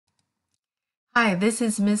Hi, this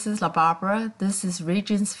is Mrs. LaBarbara. This is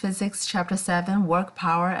Regents Physics Chapter 7, Work,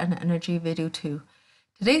 Power, and Energy, Video 2.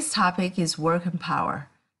 Today's topic is work and power.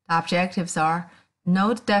 The objectives are: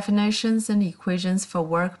 note definitions and equations for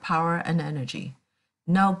work, power, and energy.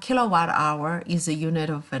 Know kilowatt-hour is a unit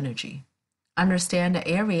of energy. Understand the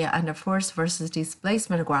area and the force versus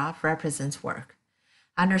displacement graph represents work.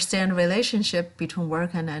 Understand the relationship between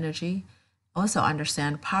work and energy. Also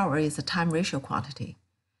understand power is a time ratio quantity.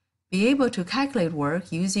 Be able to calculate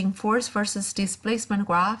work using force versus displacement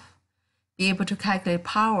graph. Be able to calculate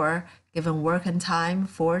power given work and time,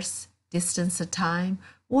 force, distance and time,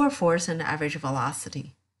 or force and average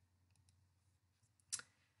velocity.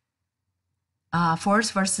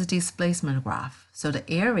 Force versus displacement graph. So the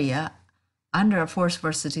area under a force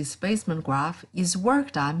versus displacement graph is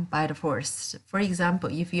work done by the force. For example,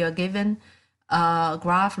 if you are given a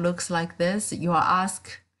graph looks like this, you are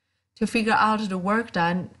asked to figure out the work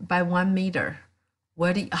done by 1 meter.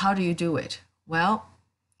 How do you do it? Well,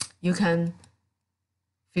 you can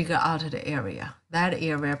figure out the area. That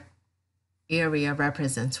area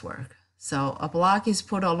represents work. So a block is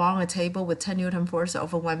put along a table with 10 Newton force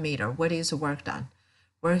over 1 meter. What is the work done?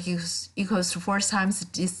 Work equals to force times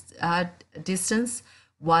distance.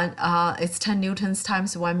 It's 10 newtons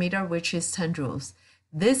times 1 meter, which is 10 joules.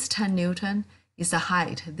 This 10 Newton is the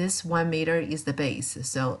height. This 1 meter is the base.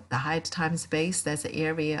 So the height times base, that's the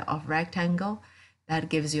area of rectangle. That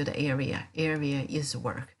gives you the area. Area is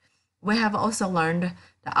work. We have also learned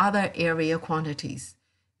the other area quantities.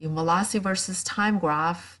 In velocity versus time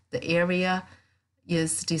graph, the area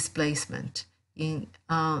is displacement. In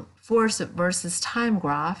force versus time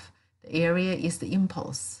graph, the area is the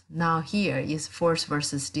impulse. Now here is force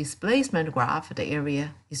versus displacement graph, the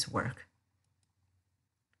area is work.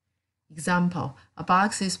 Example, a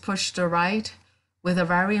box is pushed to the right with a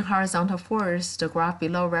varying horizontal force. The graph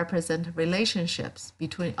below represents relationships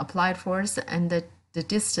between applied force and the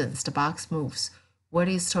distance the box moves. What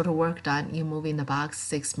is total work done in moving the box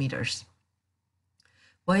 6 meters?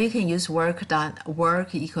 Well, you can use work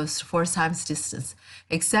equals force times distance,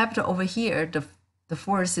 except over here, the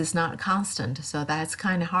force is not constant, so that's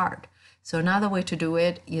kind of hard. So another way to do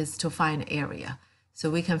it is to find area. So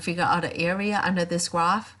we can figure out the area under this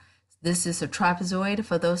graph. This is a trapezoid.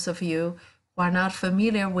 For those of you who are not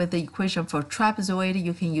familiar with the equation for trapezoid,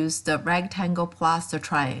 you can use the rectangle plus the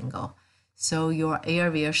triangle. So your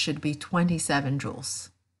area should be 27 joules.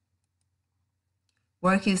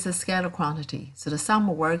 Work is a scalar quantity, so the sum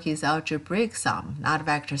of work is algebraic sum, not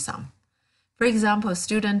vector sum. For example, a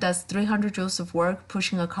student does 300 joules of work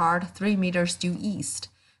pushing a cart 3 meters due east,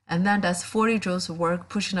 and then does 40 joules of work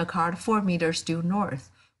pushing a cart 4 meters due north.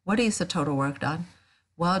 What is the total work done?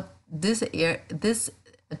 Well, this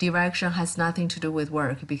direction has nothing to do with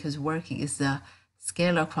work because work is a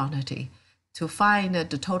scalar quantity. To find the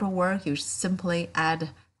total work, you simply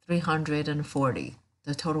add 340.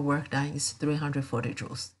 The total work done is 340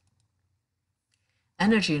 joules.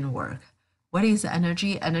 Energy and work. What is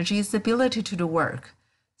energy? Energy is the ability to do work.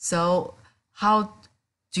 So how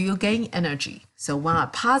do you gain energy? So when a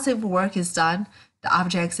positive work is done, the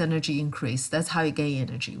object's energy increases. That's how you gain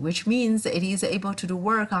energy, which means it is able to do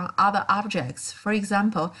work on other objects. For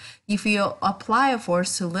example, if you apply a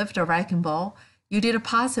force to lift a wrecking ball, you did a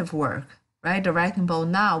positive work, right? The wrecking ball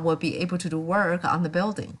now will be able to do work on the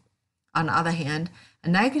building. On the other hand, a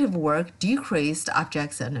negative work decreases the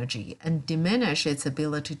object's energy and diminishes its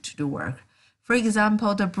ability to do work. For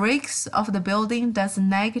example, the bricks of the building does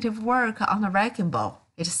negative work on the wrecking ball.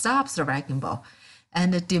 It stops the wrecking ball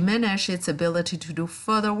and it diminishes its ability to do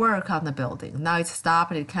further work on the building. Now it's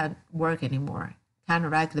stopped, it can't work anymore, can't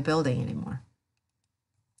wreck the building anymore.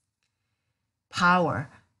 Power.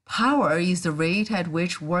 Power is the rate at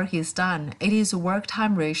which work is done. It is a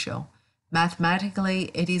work-time ratio. Mathematically,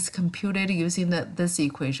 it is computed using this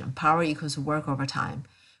equation, power equals work over time.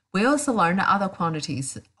 We also learned other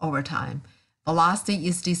quantities over time. Velocity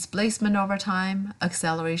is displacement over time.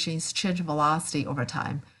 Acceleration is change velocity over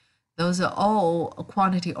time. Those are all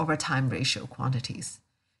quantity over time ratio quantities.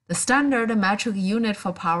 The standard metric unit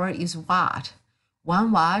for power is watt.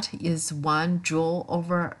 1 watt is 1 joule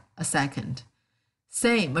over a second.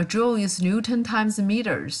 Same, a joule is Newton times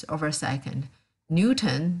meters over a second.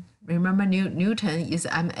 Newton, remember Newton is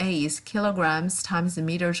MA, is kilograms times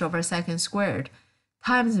meters over second squared.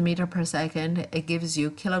 Times meter per second, it gives you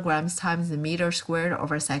kilograms times meter squared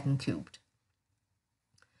over second cubed.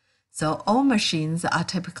 So all machines are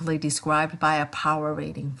typically described by a power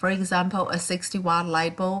rating. For example, a 60-watt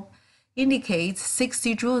light bulb indicates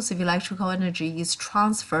 60 joules of electrical energy is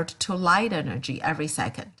transferred to light energy every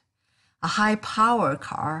second. A high-power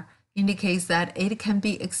car indicates that it can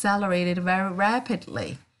be accelerated very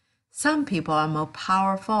rapidly. Some people are more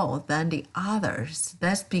powerful than the others.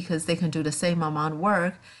 That's because they can do the same amount of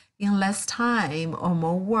work in less time or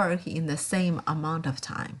more work in the same amount of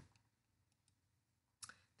time.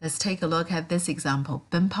 Let's take a look at this example.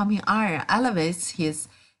 Ben pumping iron elevates his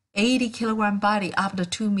 80 kilogram body up the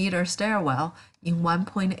 2-meter stairwell in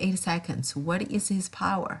 1.8 seconds. What is his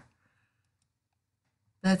power?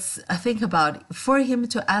 Let's think about, for him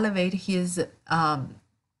to elevate his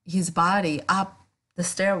body up the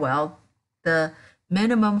stairwell, the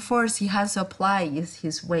minimum force he has to apply is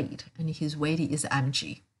his weight, and his weight is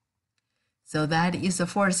mg. So that is the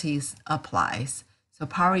force he applies. So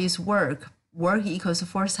power is work. Work equals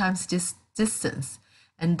force times distance,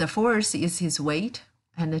 and the force is his weight,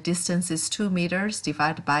 and the distance is 2 meters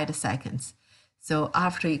divided by the seconds. So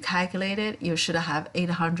after you calculate it, you should have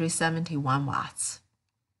 871 watts.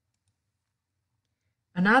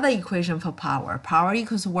 Another equation for power. Power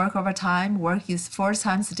equals work over time. Work is force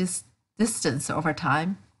times distance over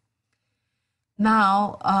time.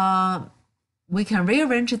 Now, we can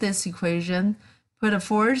rearrange this equation, put a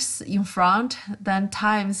force in front, then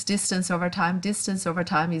times distance over time. Distance over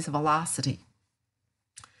time is velocity.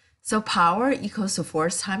 So power equals to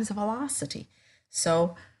force times velocity.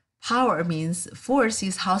 So power means force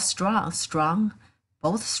is how strong. Strong,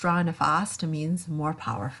 both strong and fast means more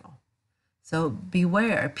powerful. So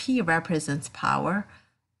beware, P represents power.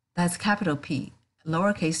 That's capital P.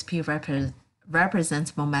 Lowercase p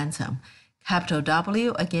represents momentum. Capital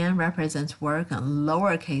W again represents work, and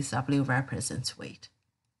lowercase w represents weight.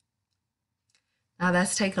 Now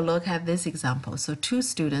let's take a look at this example. So 2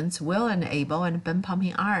 students, Will and Abel, and Ben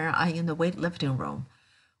pumping iron are in the weightlifting room.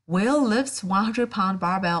 Will lifts 100-pound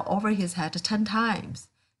barbell over his head 10 times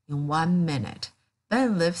in 1 minute.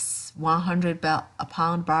 Ben lifts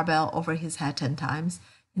 100-pound barbell over his head 10 times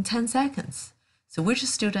in 10 seconds. So which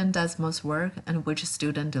student does most work and which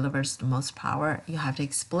student delivers the most power? You have to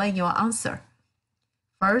explain your answer.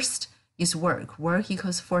 First is work. Work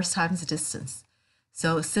equals force times distance.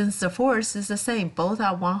 So since the force is the same, both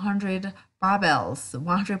are 100 barbells,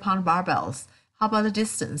 100-pound barbells. How about the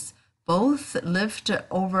distance? Both lift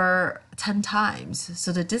over 10 times.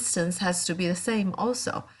 So the distance has to be the same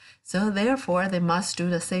also. So therefore, they must do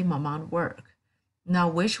the same amount of work. Now,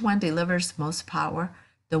 which one delivers most power?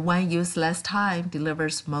 The one used less time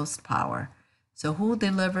delivers most power. So who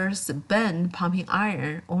delivers? Ben pumping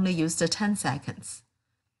iron only used 10 seconds.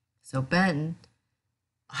 So Ben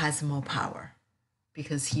has more power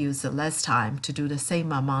because he used less time to do the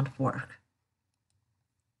same amount of work.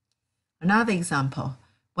 Another example.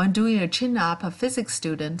 When doing a chin-up, a physics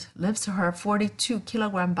student lifts her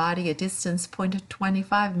 42-kilogram body a distance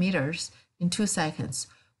 0.25 meters in 2 seconds.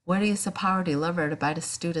 What is the power delivered by the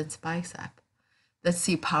student's bicep? Let's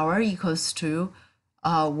see, power equals to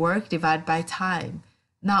work divided by time.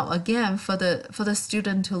 Now again, for the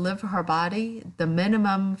student to lift her body, the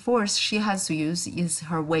minimum force she has to use is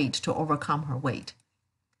her weight to overcome her weight.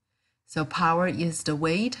 So power is the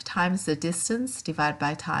weight times the distance divided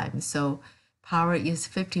by time. So power is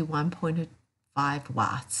 51.5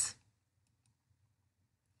 watts.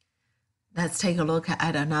 Let's take a look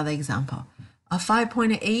at another example. A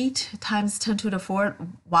 5.8 times 10 to the 4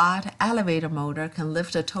 watt elevator motor can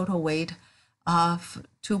lift a total weight of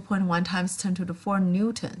 2.1 times 10 to the 4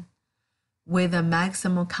 Newton with a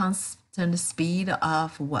maximum constant speed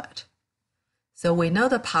of what? So we know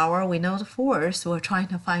the power, we know the force, we're trying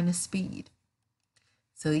to find the speed.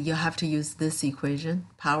 So you have to use this equation.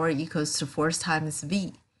 Power equals to force times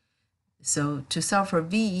V. So to solve for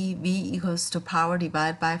V, V equals to power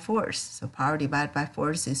divided by force. So power divided by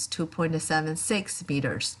force is 2.76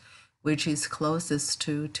 meters, which is closest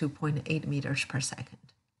to 2.8 meters per second.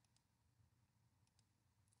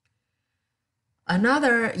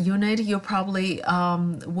 Another unit you probably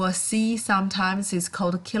will see sometimes is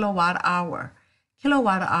called kilowatt-hour.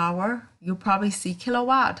 Kilowatt-hour, you probably see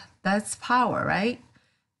kilowatt, that's power, right?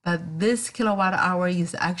 But this kilowatt-hour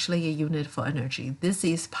is actually a unit for energy. This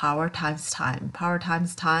is power times time. Power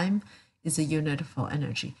times time is a unit for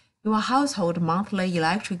energy. Your household monthly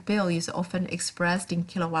electric bill is often expressed in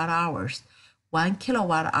kilowatt hours. 1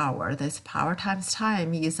 kilowatt hour, that's power times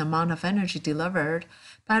time, is the amount of energy delivered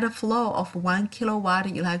by the flow of 1 kilowatt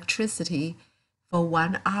electricity for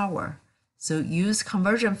 1 hour. So use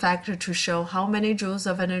conversion factor to show how many joules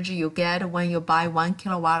of energy you get when you buy 1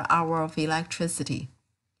 kilowatt hour of electricity.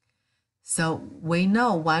 So we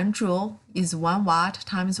know 1 joule is 1 watt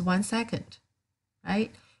times 1 second,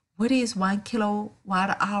 right? What is 1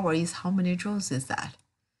 kilowatt hour is how many joules is that?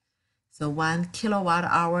 So 1 kilowatt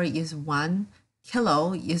hour is 1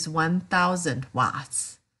 kilo is 1,000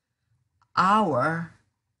 watts. hour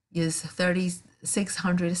is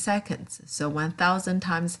 3,600 seconds. So 1,000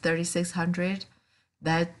 times 3,600,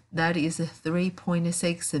 that is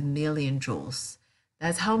 3.6 million joules.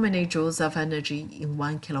 That's how many joules of energy in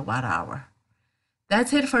 1 kilowatt hour.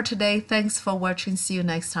 That's it for today. Thanks for watching. See you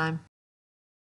next time.